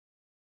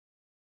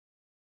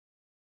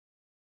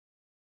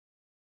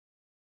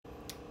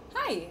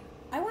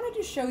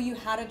to show you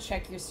how to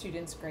check your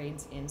students'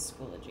 grades in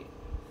Schoology.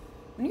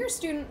 When your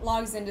student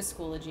logs into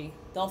Schoology,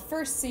 they'll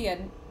first see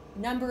a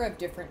number of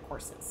different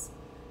courses.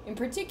 In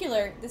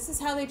particular, this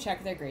is how they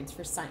check their grades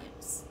for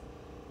science.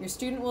 Your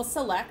student will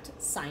select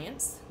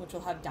Science, which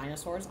will have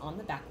dinosaurs on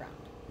the background.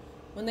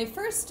 When they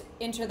first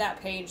enter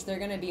that page, they're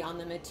going to be on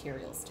the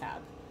Materials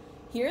tab.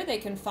 Here they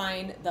can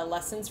find the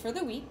lessons for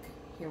the week.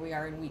 Here we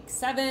are in week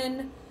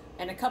 7,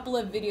 and a couple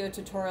of video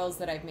tutorials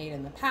that I've made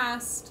in the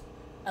past,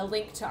 a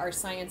link to our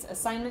science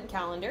assignment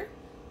calendar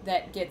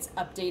that gets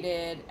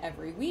updated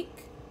every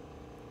week,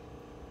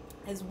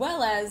 as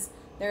well as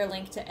their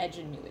link to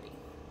Edgenuity.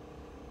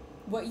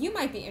 What you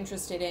might be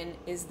interested in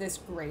is this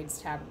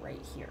Grades tab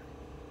right here.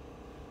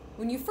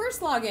 When you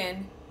first log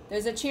in,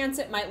 there's a chance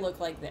it might look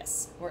like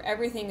this, where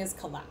everything is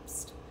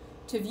collapsed.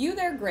 To view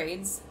their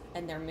grades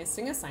and their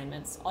missing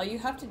assignments, all you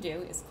have to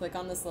do is click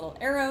on this little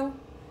arrow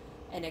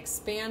and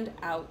expand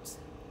out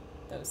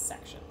those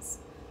sections.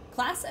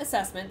 Class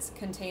Assessments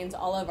contains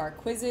all of our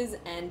quizzes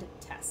and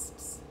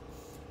tests.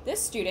 This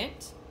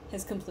student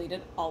has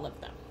completed all of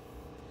them.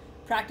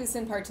 Practice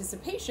and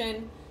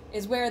Participation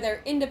is where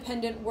their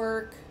independent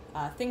work,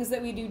 things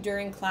that we do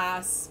during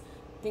class,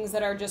 things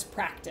that are just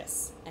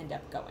practice end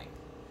up going.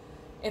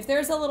 If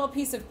there's a little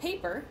piece of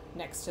paper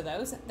next to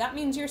those, that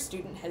means your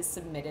student has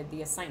submitted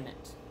the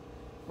assignment.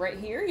 Right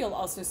here, you'll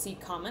also see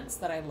comments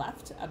that I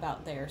left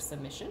about their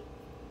submission,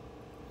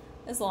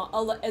 as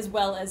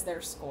well as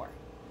their score.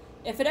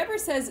 If it ever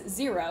says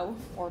 0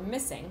 or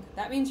missing,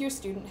 that means your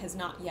student has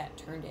not yet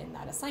turned in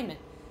that assignment,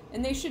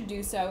 and they should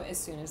do so as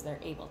soon as they're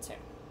able to.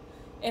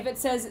 If it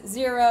says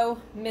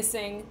 0,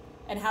 missing,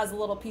 and has a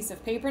little piece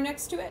of paper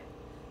next to it,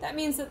 that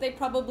means that they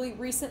probably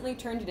recently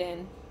turned it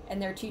in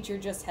and their teacher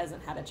just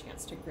hasn't had a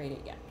chance to grade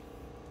it yet.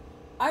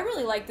 I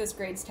really like this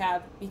Grades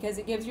tab because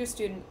it gives your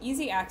student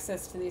easy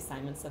access to the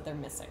assignments that they're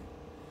missing.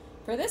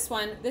 For this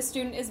one, this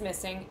student is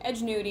missing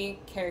Edgenuity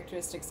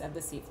Characteristics of the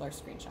Seafloor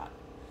screenshot.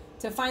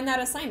 To find that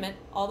assignment,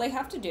 all they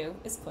have to do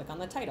is click on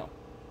the title.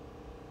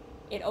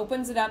 It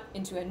opens it up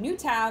into a new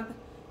tab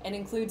and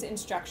includes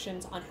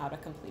instructions on how to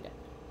complete it.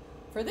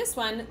 For this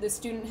one, the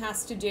student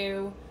has to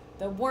do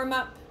the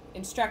warm-up,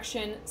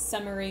 instruction,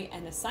 summary,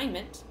 and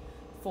assignment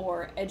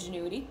for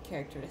Edgenuity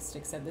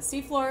Characteristics of the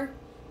Seafloor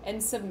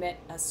and submit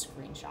a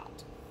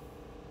screenshot.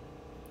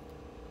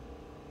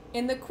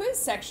 In the quiz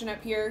section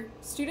up here,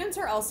 students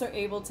are also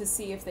able to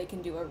see if they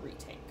can do a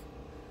retake.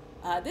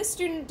 This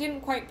student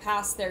didn't quite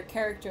pass their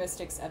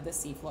Characteristics of the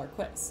Seafloor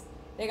quiz.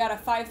 They got a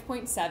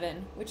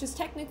 5.7, which is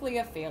technically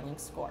a failing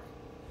score.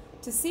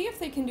 To see if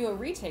they can do a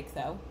retake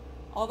though,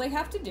 all they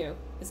have to do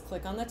is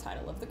click on the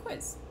title of the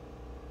quiz.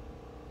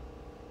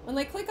 When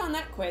they click on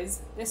that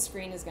quiz, this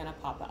screen is going to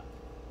pop up.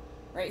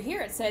 Right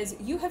here it says,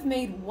 you have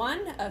made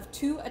 1 of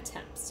 2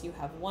 attempts. You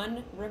have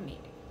 1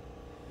 remaining.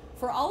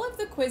 For all of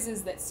the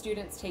quizzes that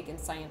students take in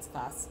science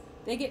class,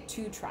 they get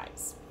 2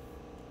 tries.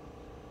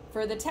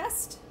 For the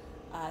test,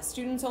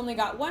 students only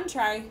got 1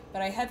 try,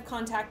 but I have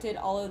contacted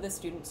all of the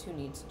students who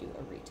need to do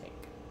a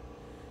retake.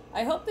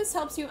 I hope this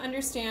helps you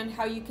understand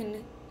how you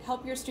can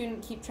help your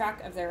student keep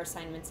track of their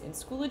assignments in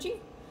Schoology.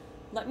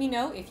 Let me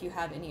know if you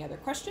have any other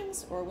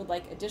questions or would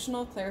like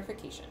additional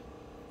clarification.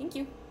 Thank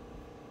you.